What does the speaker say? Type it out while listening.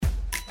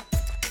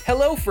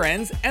Hello,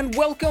 friends, and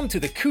welcome to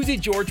the Koozy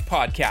George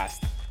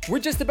podcast. We're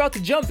just about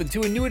to jump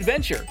into a new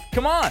adventure.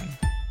 Come on!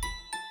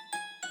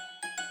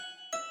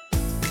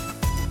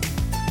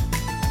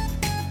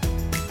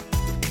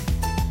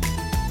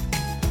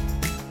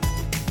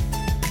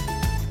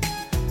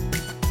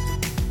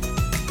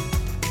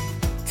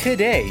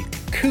 Today,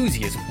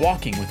 Koozy is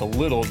walking with a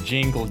little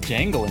jingle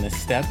jangle in his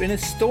step in a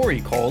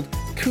story called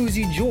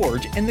Koozy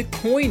George and the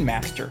Coin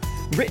Master,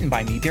 written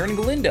by me, Darren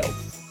Galindo.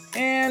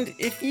 And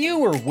if you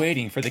were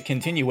waiting for the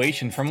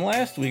continuation from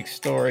last week's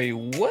story,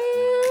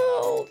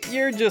 well,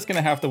 you're just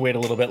gonna have to wait a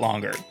little bit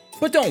longer.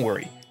 But don't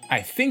worry,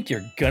 I think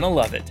you're gonna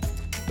love it.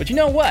 But you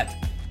know what?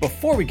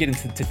 Before we get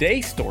into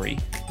today's story,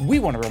 we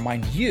want to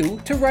remind you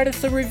to write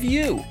us a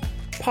review.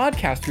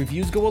 Podcast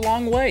reviews go a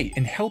long way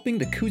in helping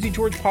the Koozy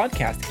George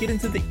podcast get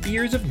into the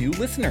ears of new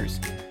listeners.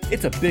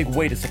 It's a big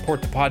way to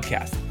support the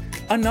podcast.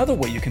 Another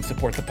way you can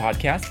support the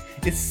podcast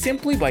is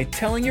simply by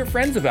telling your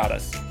friends about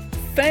us.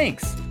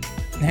 Thanks!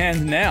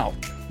 And now,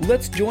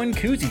 let's join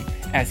Koozy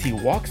as he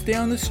walks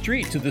down the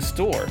street to the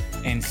store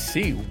and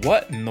see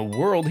what in the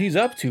world he's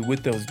up to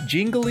with those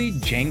jingly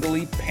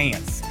jangly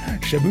pants.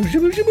 Shabu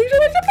shabu shabu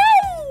shabu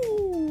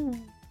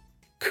shabu!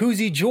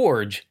 Koozy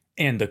George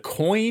and the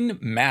Coin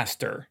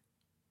Master.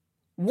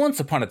 Once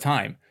upon a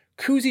time,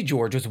 Koozy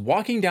George was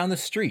walking down the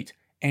street,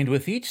 and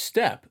with each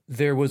step,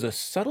 there was a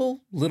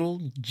subtle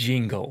little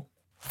jingle.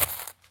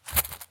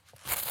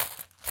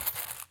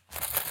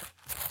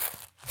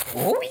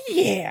 "Oh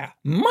yeah,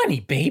 money,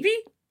 baby,"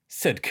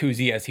 said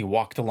Koozy as he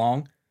walked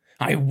along.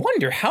 "I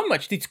wonder how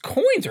much these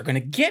coins are going to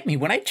get me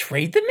when I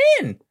trade them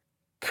in."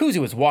 Koozy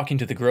was walking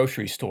to the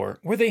grocery store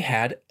where they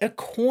had a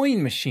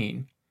coin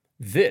machine.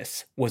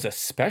 This was a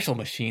special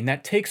machine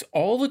that takes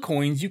all the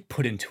coins you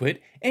put into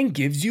it and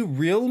gives you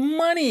real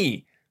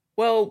money.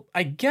 Well,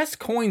 I guess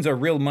coins are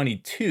real money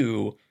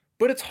too,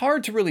 but it's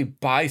hard to really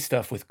buy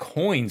stuff with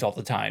coins all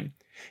the time.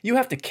 You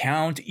have to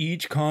count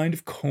each kind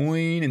of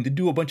coin and to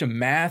do a bunch of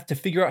math to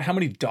figure out how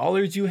many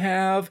dollars you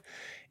have.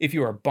 If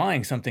you are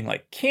buying something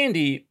like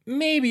candy,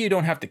 maybe you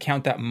don't have to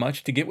count that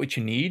much to get what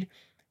you need.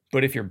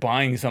 But if you're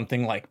buying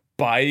something like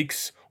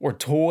bikes or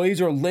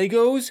toys or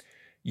Legos,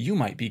 you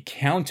might be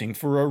counting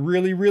for a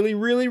really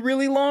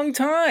long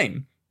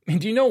time.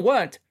 And you know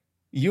what?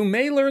 You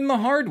may learn the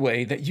hard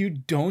way that you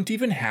don't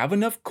even have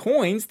enough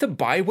coins to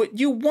buy what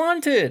you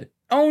wanted.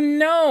 Oh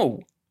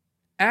no!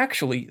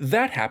 Actually,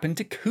 that happened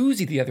to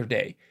Koozy the other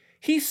day.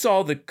 He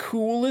saw the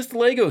coolest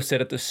Lego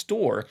set at the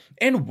store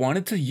and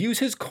wanted to use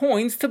his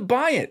coins to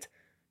buy it.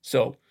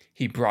 So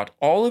he brought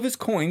all of his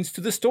coins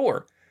to the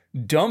store,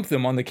 dumped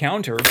them on the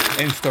counter,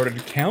 and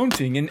started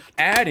counting and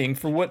adding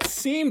for what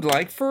seemed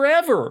like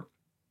forever.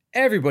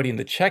 Everybody in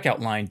the checkout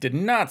line did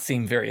not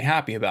seem very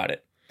happy about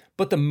it.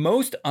 But the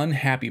most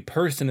unhappy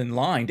person in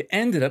line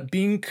ended up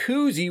being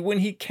Koozy when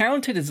he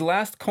counted his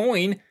last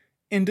coin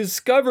and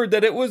discovered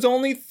that it was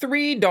only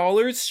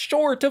 $3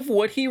 short of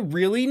what he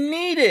really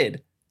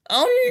needed.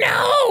 Oh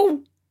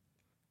no!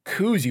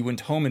 Koozy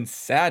went home in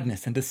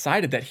sadness and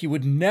decided that he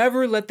would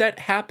never let that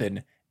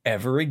happen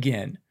ever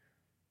again.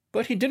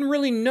 But he didn't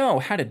really know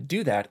how to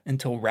do that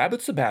until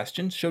Rabbit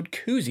Sebastian showed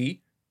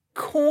Koozy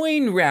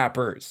coin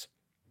wrappers.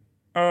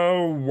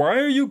 Why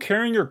are you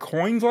carrying your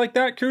coins like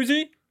that,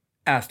 Koozy?"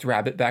 asked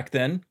Rabbit back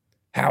then.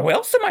 "How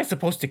else am I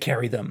supposed to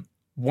carry them?"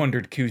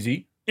 wondered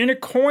Koozy. "In a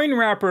coin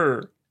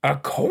wrapper." "A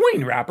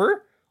coin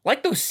wrapper?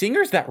 Like those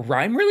singers that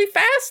rhyme really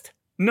fast?"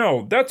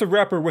 "No, that's a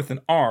wrapper with an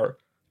R.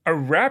 A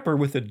wrapper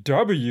with a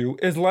W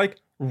is like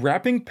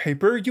wrapping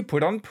paper you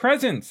put on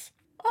presents."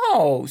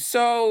 "Oh,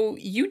 so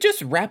you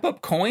just wrap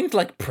up coins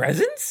like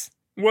presents?"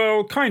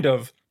 "Well, kind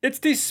of. It's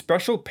these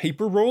special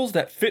paper rolls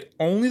that fit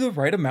only the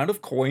right amount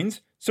of coins,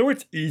 so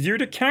it's easier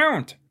to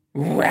count."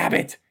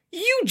 "Rabbit,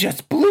 you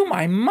just blew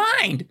my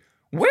mind!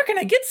 Where can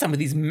I get some of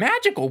these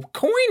magical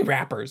coin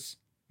wrappers?"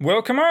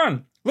 "Well, come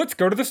on, let's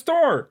go to the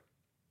store."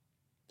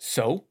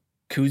 So,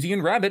 Koozy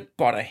and Rabbit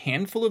bought a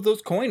handful of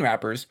those coin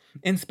wrappers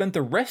and spent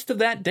the rest of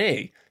that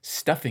day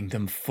stuffing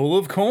them full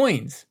of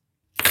coins.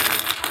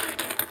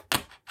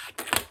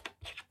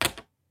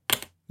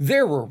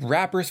 There were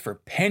wrappers for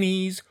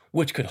pennies,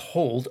 which could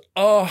hold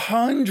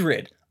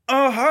 100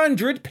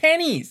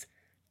 pennies.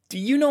 Do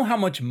you know how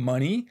much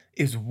money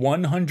is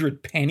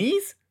 100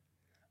 pennies?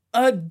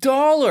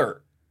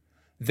 $1.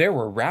 There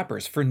were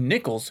wrappers for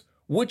nickels,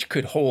 which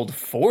could hold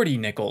 40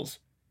 nickels.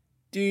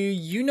 Do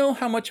you know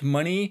how much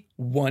money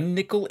 1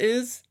 nickel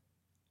is?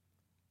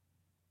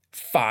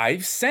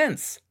 5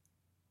 cents.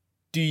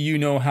 Do you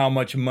know how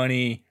much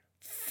money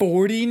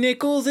 40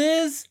 nickels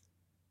is?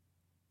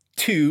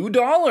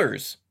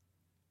 $2.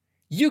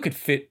 You could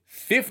fit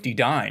 50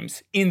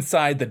 dimes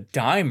inside the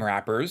dime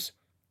wrappers.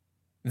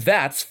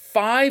 That's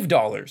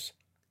 $5.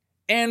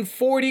 And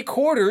 40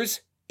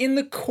 quarters in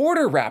the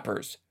quarter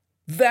wrappers.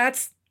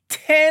 That's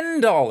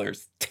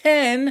 $10.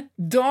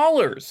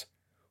 $10.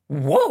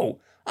 Whoa,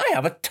 I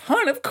have a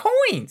ton of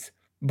coins.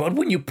 But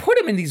when you put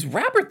them in these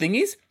wrapper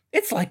thingies,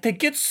 it's like they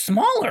get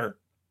smaller.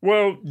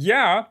 "Well,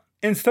 yeah.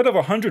 Instead of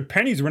 100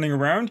 pennies running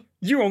around,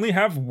 you only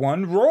have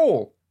one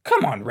roll."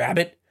 "Come on,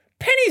 Rabbit.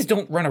 Pennies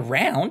don't run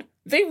around,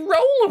 they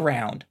roll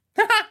around.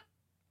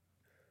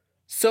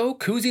 So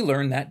Koozy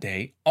learned that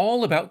day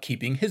all about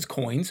keeping his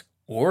coins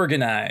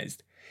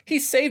organized. He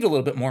saved a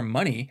little bit more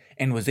money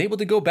and was able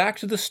to go back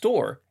to the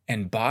store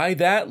and buy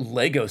that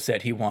Lego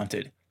set he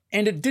wanted.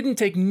 And it didn't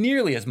take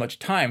nearly as much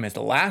time as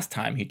the last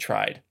time he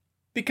tried,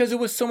 because it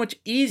was so much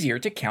easier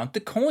to count the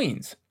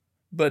coins.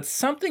 But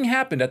something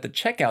happened at the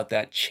checkout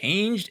that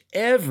changed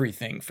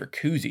everything for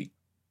Koozy.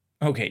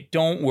 Okay,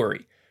 don't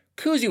worry.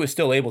 Koozy was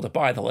still able to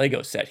buy the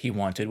Lego set he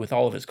wanted with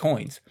all of his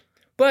coins.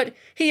 But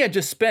he had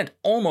just spent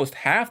almost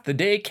half the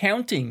day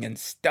counting and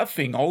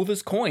stuffing all of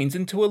his coins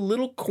into a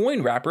little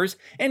coin wrappers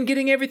and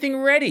getting everything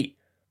ready.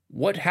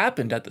 What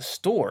happened at the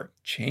store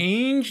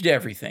changed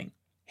everything.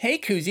 Hey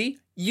Koozy,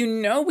 you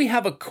know we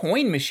have a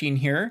coin machine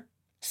here,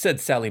 said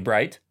Sally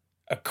Bright.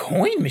 A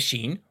coin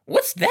machine?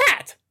 What's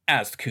that?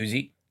 Asked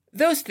Koozy.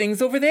 Those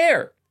things over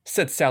there,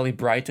 said Sally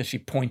Bright as she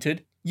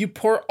pointed. You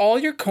pour all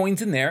your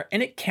coins in there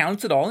and it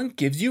counts it all and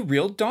gives you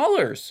real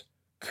dollars.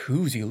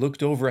 Koozy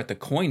looked over at the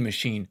coin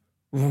machine.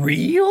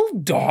 Real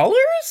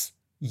dollars?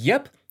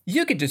 Yep,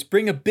 you could just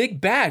bring a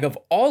big bag of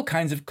all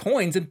kinds of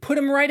coins and put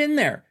them right in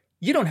there.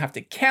 You don't have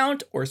to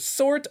count or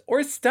sort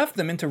or stuff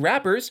them into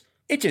wrappers.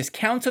 It just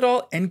counts it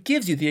all and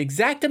gives you the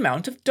exact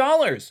amount of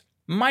dollars,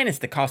 minus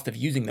the cost of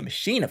using the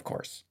machine, of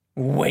course.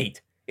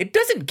 Wait, it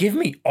doesn't give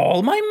me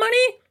all my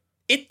money?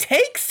 It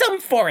takes some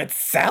for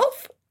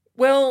itself?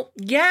 Well,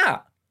 yeah.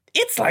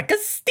 It's like a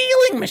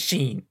stealing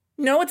machine.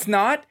 No, it's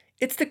not.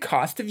 It's the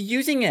cost of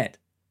using it.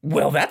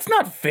 Well, that's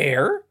not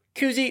fair.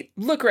 Koozy,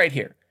 look right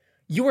here.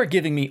 You are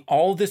giving me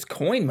all this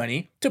coin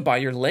money to buy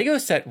your Lego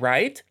set,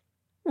 right?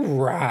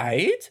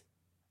 Right?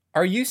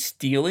 Are you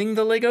stealing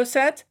the Lego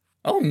set?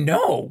 Oh,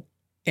 no.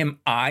 Am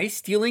I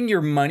stealing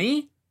your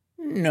money?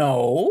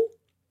 No.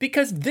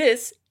 Because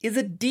this is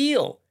a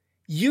deal.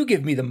 You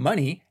give me the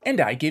money and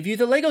I give you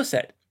the Lego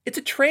set. It's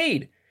a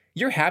trade.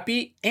 You're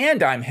happy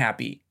and I'm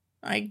happy.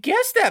 I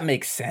guess that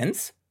makes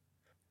sense.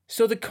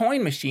 So the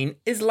coin machine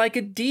is like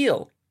a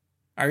deal.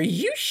 Are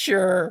you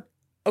sure?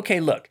 Okay,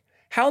 look.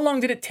 How long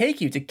did it take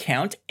you to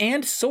count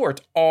and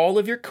sort all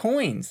of your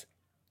coins?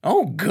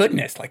 Oh,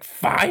 goodness, like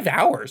 5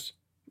 hours.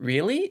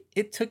 Really?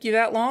 It took you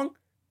that long?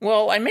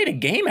 Well, I made a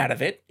game out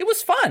of it. It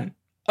was fun.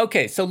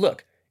 Okay, so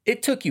look.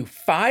 It took you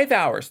 5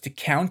 hours to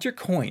count your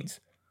coins.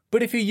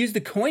 But if you use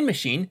the coin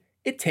machine,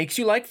 it takes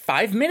you like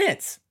 5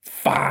 minutes.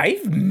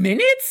 5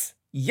 minutes?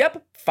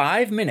 Yep,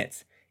 5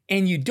 minutes.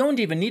 And you don't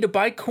even need to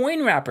buy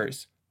coin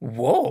wrappers.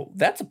 Whoa,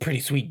 that's a pretty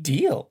sweet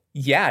deal.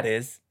 Yeah, it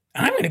is.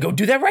 I'm gonna go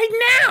do that right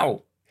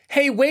now.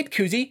 Hey, wait,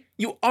 Koozy.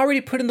 You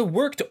already put in the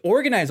work to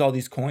organize all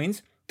these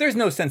coins. There's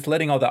no sense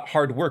letting all that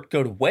hard work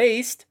go to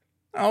waste.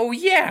 Oh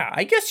yeah,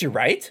 I guess you're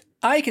right.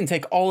 I can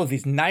take all of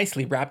these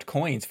nicely wrapped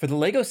coins for the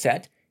Lego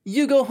set.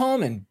 You go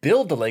home and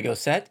build the Lego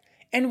set.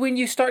 And when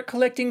you start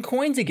collecting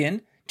coins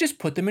again, just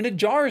put them in a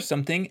jar or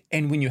something.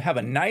 And when you have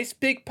a nice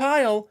big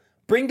pile,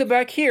 bring them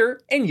back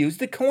here and use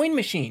the coin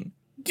machine.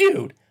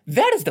 Dude,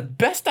 that is the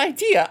best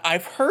idea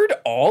I've heard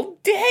all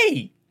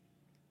day.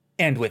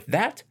 And with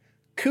that,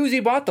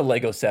 Koozy bought the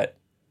Lego set.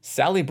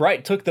 Sally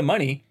Bright took the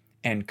money,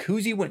 and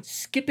Koozy went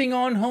skipping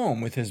on home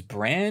with his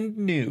brand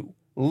new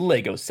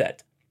Lego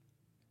set.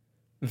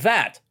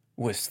 That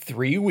was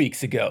 3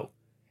 weeks ago.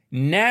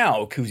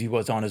 Now Koozy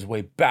was on his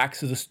way back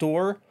to the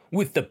store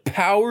with the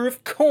power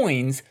of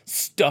coins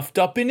stuffed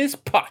up in his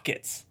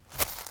pockets.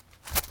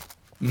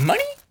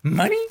 Money,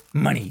 money,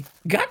 money.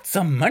 Got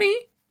some money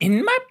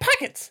in my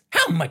pockets.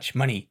 How much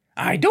money?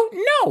 I don't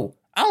know.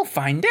 I'll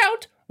find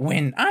out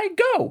when I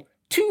go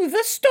to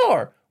the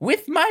store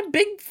with my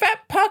big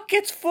fat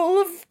pockets full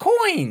of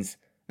coins.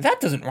 That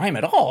doesn't rhyme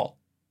at all.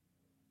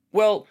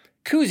 Well,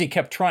 Koozy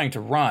kept trying to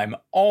rhyme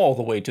all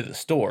the way to the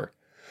store.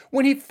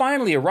 When he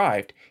finally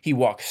arrived, he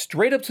walked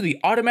straight up to the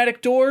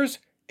automatic doors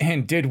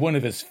and did one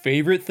of his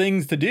favorite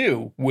things to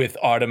do with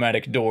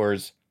automatic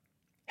doors.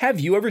 Have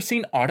you ever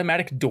seen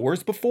automatic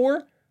doors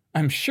before?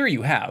 I'm sure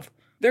you have.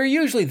 They're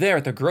usually there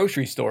at the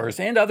grocery stores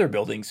and other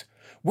buildings.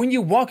 When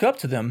you walk up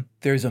to them,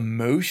 there's a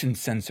motion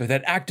sensor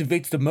that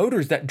activates the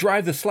motors that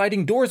drive the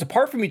sliding doors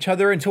apart from each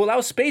other and to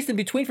allow space in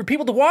between for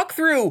people to walk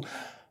through.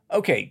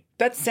 Okay,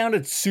 that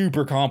sounded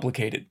super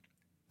complicated.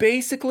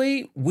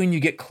 Basically, when you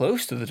get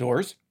close to the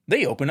doors,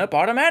 they open up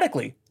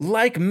automatically,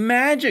 like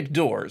magic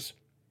doors.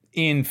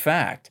 In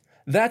fact,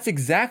 that's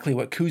exactly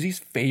what Koozy's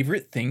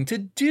favorite thing to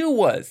do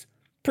was.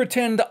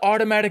 Pretend the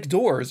automatic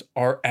doors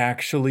are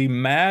actually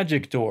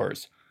magic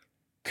doors.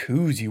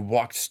 Koozy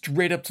walked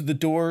straight up to the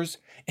doors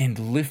and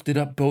lifted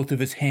up both of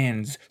his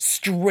hands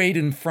straight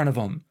in front of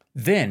him.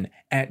 Then,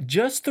 at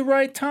just the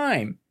right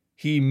time,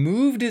 he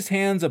moved his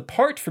hands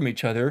apart from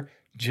each other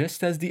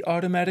just as the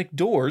automatic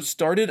doors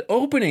started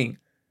opening.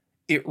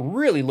 It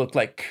really looked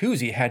like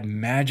Koozy had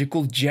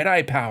magical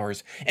Jedi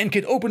powers and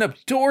could open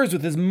up doors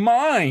with his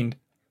mind.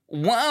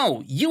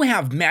 Whoa, you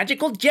have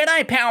magical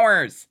Jedi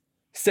powers,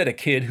 said a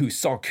kid who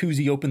saw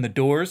Koozy open the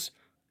doors.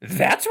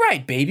 That's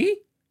right,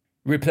 baby,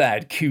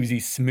 replied Koozy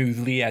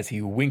smoothly as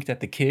he winked at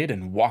the kid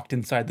and walked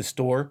inside the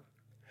store.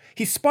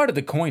 He spotted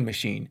the coin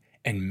machine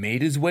and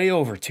made his way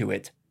over to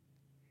it.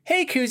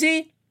 "Hey,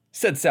 Koozy,"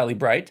 said Sally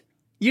Bright.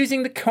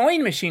 "Using the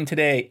coin machine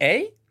today,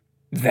 eh?"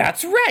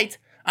 "That's right.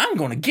 I'm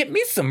gonna get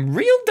me some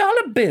real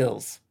dollar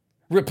bills,"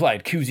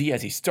 replied Koozy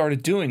as he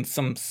started doing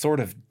some sort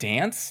of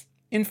dance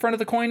in front of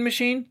the coin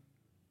machine.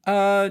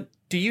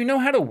 Do you know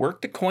how to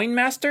work the Coin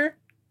Master?"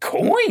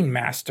 "Coin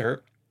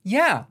Master?"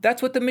 "Yeah,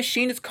 that's what the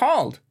machine is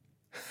called."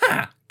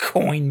 "Ha!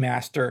 Coin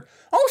Master.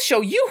 I'll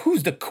show you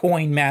who's the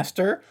Coin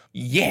Master."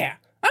 "Yeah,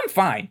 I'm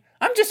fine.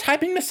 I'm just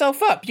hyping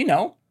myself up, you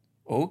know."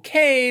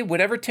 "Okay,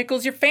 whatever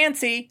tickles your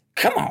fancy."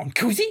 "Come on,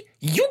 Koozy.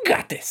 You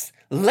got this.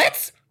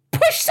 Let's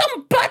push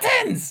some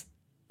buttons."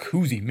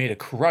 Koozy made a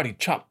karate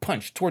chop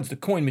punch towards the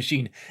coin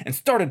machine and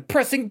started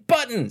pressing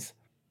buttons.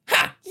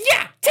 "Ha!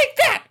 Yeah! Take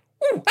that!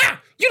 Ooh,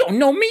 ah! You don't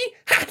know me!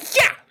 Ha!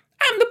 Yeah!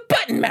 I'm the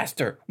Button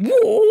Master!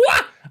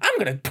 Whoa! I'm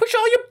gonna push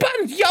all your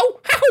buttons, yo!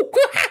 Ha!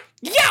 Ha!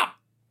 Yeah!"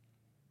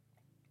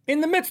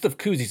 In the midst of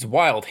Koozy's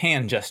wild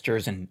hand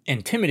gestures and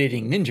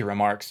intimidating ninja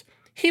remarks,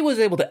 he was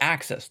able to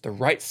access the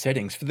right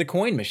settings for the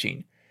coin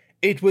machine.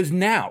 It was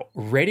now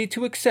ready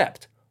to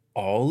accept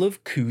all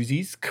of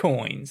Koozy's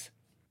coins.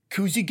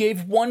 Koozy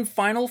gave one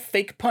final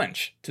fake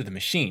punch to the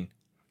machine.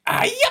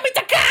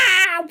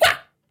 "Ayamitaka!"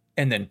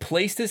 And then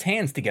placed his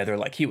hands together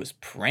like he was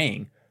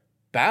praying,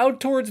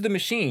 bowed towards the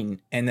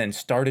machine, and then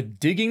started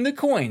digging the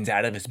coins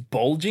out of his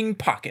bulging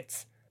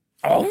pockets.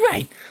 "All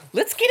right,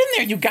 let's get in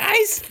there, you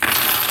guys.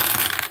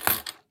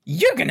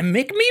 You're gonna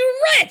make me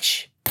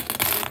rich!"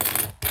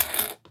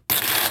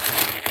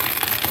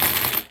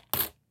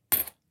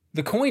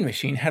 The coin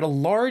machine had a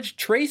large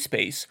tray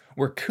space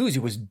where Koozy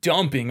was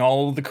dumping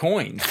all of the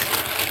coins.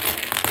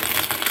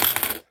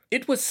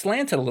 It was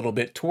slanted a little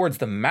bit towards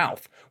the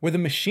mouth where the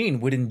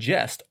machine would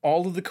ingest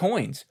all of the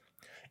coins.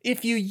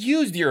 If you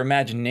used your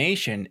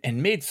imagination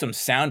and made some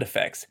sound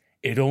effects,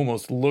 it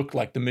almost looked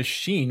like the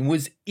machine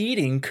was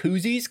eating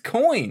Koozy's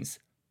coins.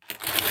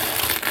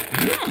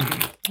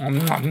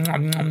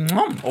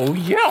 Oh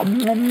yeah,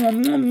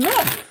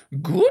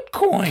 good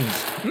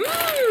coins.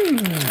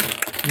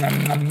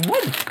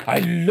 I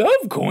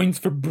love coins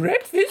for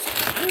breakfast.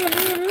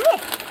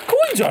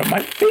 Coins are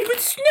my favorite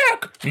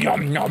snack.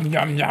 Yum, yum,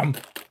 yum, yum.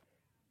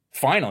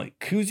 Finally,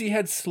 Koozy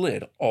had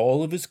slid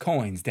all of his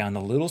coins down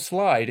the little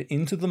slide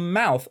into the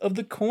mouth of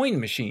the coin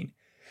machine.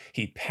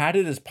 He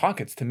patted his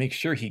pockets to make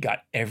sure he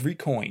got every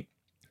coin.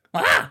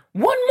 "Ah,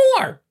 one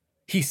more,"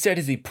 he said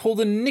as he pulled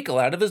a nickel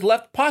out of his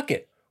left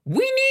pocket.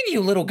 "We need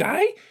you, little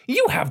guy.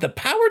 You have the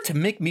power to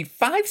make me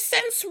 5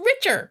 cents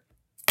richer."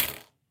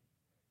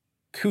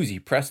 Koozy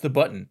pressed the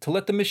button to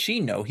let the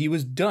machine know he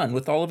was done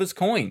with all of his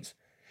coins.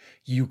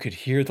 You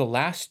could hear the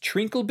last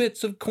trinkle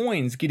bits of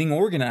coins getting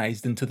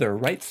organized into their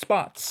right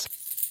spots.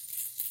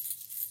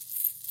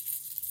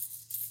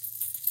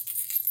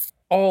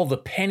 All the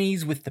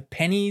pennies with the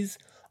pennies,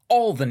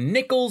 all the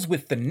nickels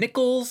with the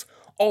nickels,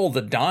 all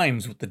the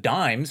dimes with the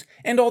dimes,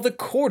 and all the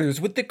quarters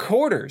with the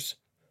quarters.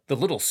 The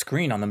little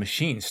screen on the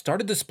machine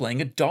started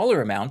displaying a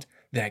dollar amount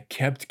that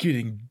kept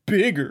getting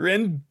bigger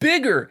and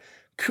bigger.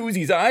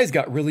 Koozy's eyes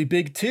got really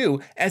big too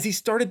as he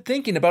started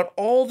thinking about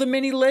all the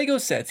mini Lego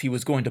sets he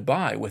was going to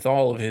buy with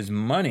all of his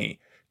money.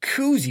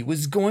 Koozy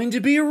was going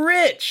to be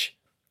rich!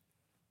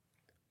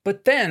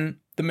 But then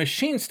the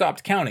machine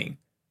stopped counting.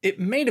 It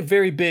made a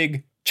very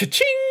big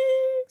cha-ching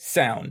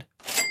sound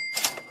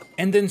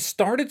and then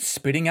started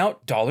spitting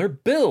out dollar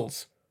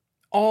bills.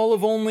 All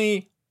of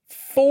only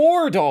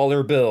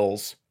 $4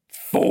 bills.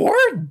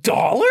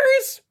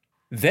 $4?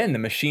 Then the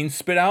machine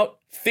spit out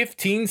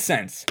 15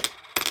 cents.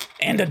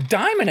 And a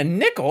dime and a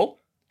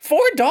nickel?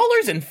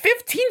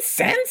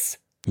 $4.15?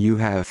 "You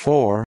have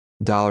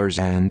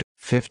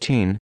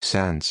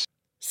 $4.15,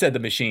 said the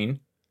machine.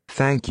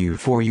 "Thank you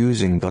for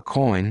using the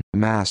Coin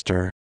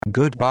Master.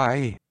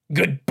 Goodbye."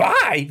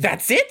 "Goodbye?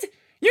 That's it?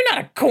 You're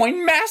not a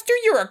coin master,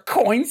 you're a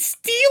coin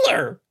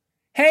stealer."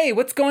 "Hey,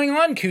 what's going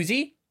on,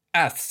 Koozy?"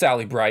 asked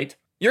Sally Bright.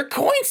 "Your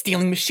coin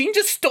stealing machine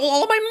just stole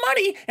all of my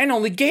money and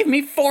only gave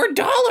me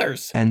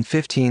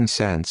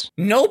 $4.15.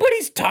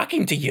 "Nobody's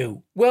talking to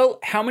you." "Well,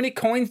 how many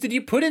coins did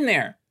you put in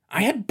there?"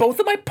 "I had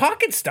both of my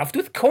pockets stuffed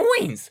with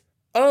coins."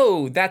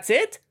 "Oh, that's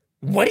it?"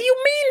 "What do you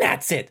mean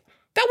that's it?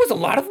 That was a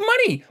lot of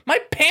money. My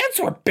pants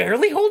were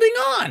barely holding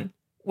on."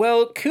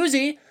 "Well,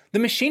 Koozy, the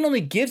machine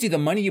only gives you the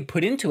money you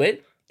put into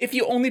it. If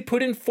you only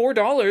put in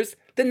 $4,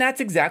 then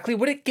that's exactly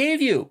what it gave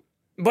you."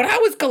 "But I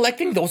was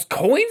collecting those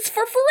coins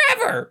for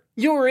forever."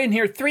 "You were in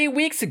here 3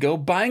 weeks ago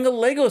buying a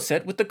Lego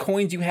set with the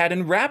coins you had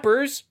in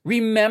wrappers.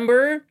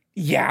 Remember?"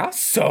 "Yeah,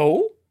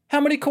 so? How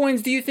many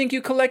coins do you think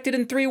you collected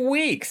in 3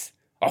 weeks?"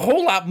 "A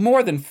whole lot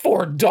more than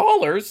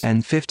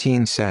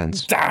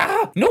 $4.15.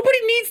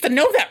 Nobody needs to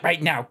know that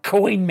right now,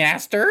 Coin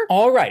Master."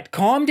 "All right,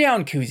 calm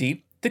down,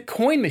 Koozy. The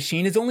coin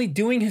machine is only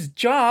doing his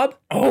job."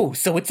 "Oh,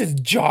 so it's his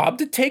job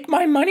to take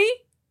my money?"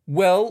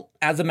 "Well,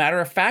 as a matter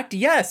of fact,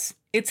 yes.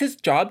 It's his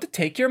job to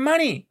take your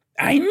money."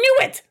 "I knew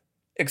it!"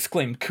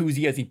 exclaimed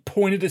Koozy as he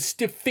pointed a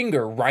stiff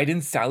finger right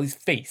in Sally's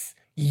face.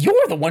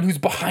 "You're the one who's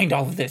behind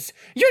all of this.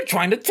 You're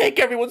trying to take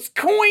everyone's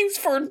coins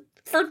for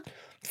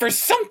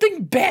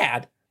something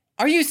bad."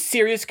 "Are you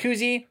serious,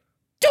 Koozy?"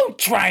 "Don't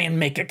try and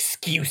make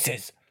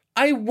excuses.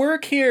 I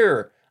work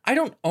here. I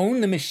don't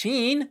own the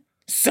machine.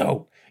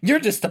 So, you're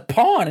just a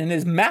pawn in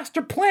his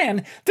master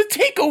plan to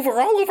take over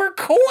all of our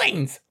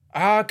coins.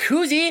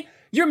 Koozy,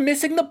 you're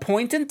missing the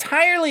point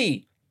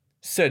entirely,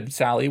 said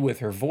Sally with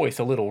her voice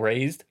a little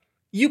raised.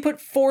 You put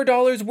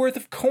 $4 worth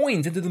of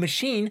coins into the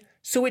machine,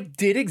 so it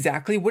did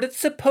exactly what it's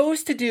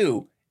supposed to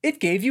do. It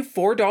gave you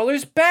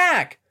 $4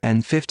 back.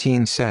 And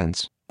 15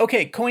 cents.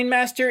 Okay, Coin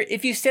Master,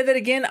 if you say that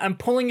again, I'm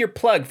pulling your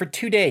plug for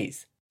 2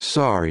 days.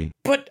 Sorry.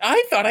 But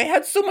I thought I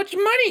had so much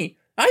money.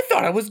 I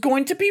thought I was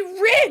going to be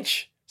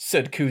rich,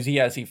 said Koozy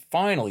as he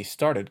finally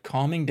started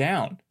calming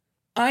down.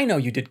 I know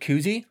you did,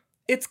 Koozy.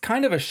 It's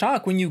kind of a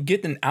shock when you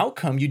get an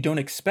outcome you don't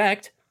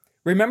expect.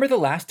 Remember the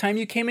last time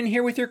you came in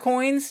here with your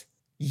coins?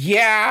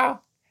 Yeah.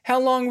 How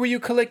long were you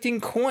collecting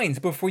coins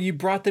before you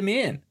brought them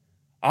in?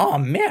 Oh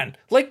man,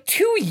 like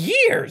 2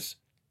 years.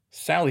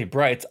 Sally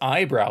Bright's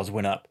eyebrows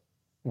went up.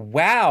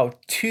 Wow,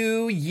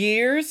 2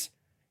 years?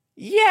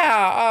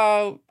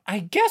 Yeah, I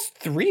guess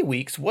 3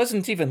 weeks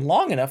wasn't even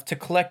long enough to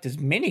collect as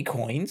many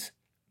coins.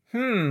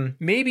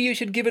 Maybe you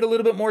should give it a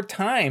little bit more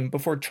time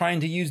before trying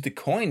to use the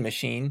coin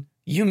machine.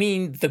 You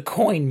mean the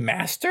Coin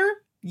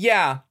Master?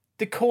 Yeah,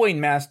 the Coin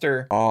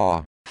Master.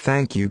 Aw,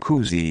 thank you,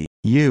 Koozy.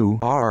 You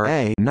are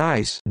a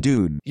nice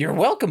dude. You're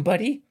welcome,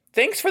 buddy.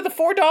 Thanks for the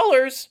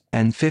 $4.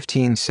 And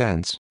 15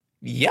 cents.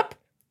 Yep,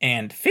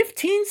 and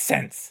 15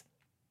 cents.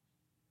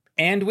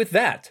 And with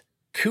that,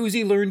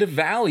 Koozy learned a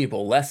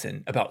valuable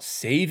lesson about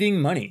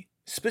saving money,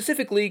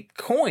 specifically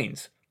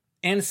coins.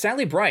 And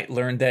Sally Bright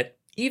learned that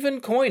even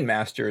coin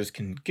masters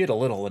can get a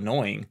little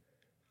annoying.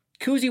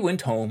 Koozy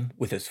went home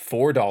with his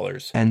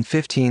 $4. And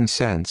 15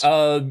 cents.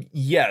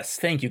 Yes,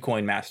 thank you,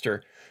 Coin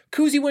Master.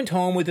 Koozy went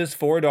home with his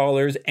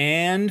 $4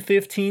 and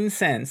 15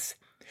 cents.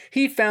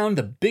 He found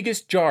the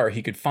biggest jar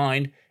he could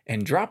find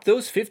and dropped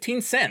those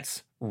 15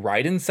 cents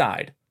right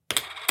inside.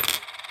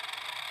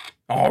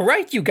 All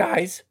right, you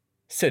guys,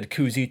 said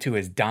Koozy to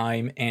his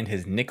dime and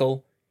his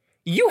nickel.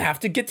 You have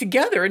to get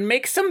together and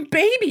make some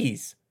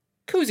babies.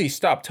 Koozy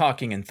stopped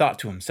talking and thought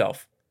to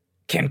himself,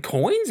 can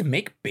coins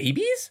make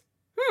babies?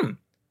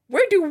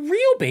 Where do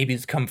real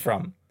babies come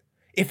from?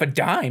 If a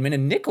dime and a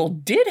nickel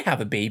did have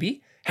a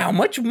baby, how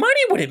much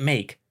money would it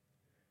make?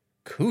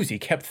 Koozy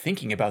kept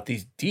thinking about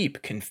these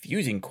deep,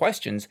 confusing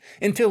questions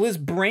until his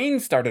brain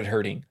started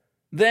hurting.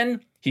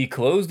 Then he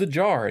closed the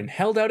jar and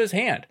held out his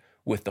hand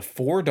with the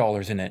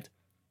 $4 in it.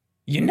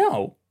 You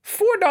know,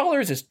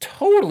 $4 is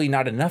totally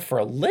not enough for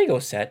a Lego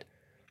set,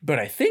 but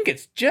I think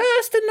it's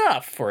just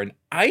enough for an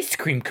ice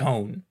cream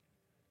cone.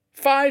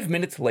 5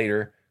 minutes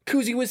later,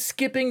 Koozy was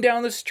skipping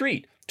down the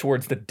street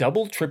towards the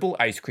double-triple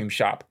ice cream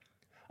shop.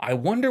 I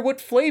wonder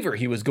what flavor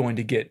he was going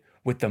to get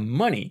with the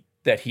money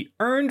that he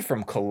earned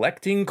from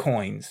collecting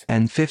coins.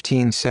 And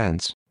 15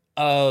 cents.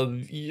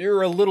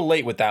 You're a little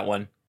late with that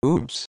one.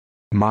 Oops.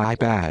 My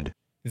bad.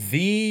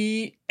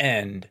 The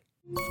end.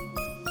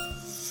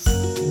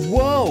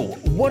 Whoa,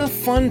 what a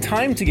fun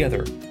time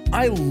together.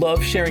 I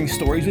love sharing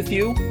stories with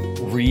you.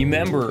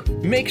 Remember,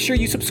 make sure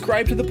you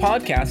subscribe to the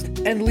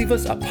podcast and leave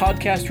us a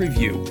podcast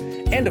review.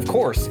 And of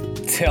course,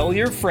 tell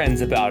your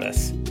friends about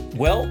us.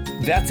 Well,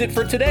 that's it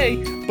for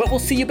today, but we'll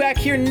see you back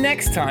here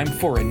next time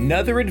for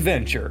another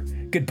adventure.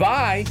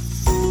 Goodbye.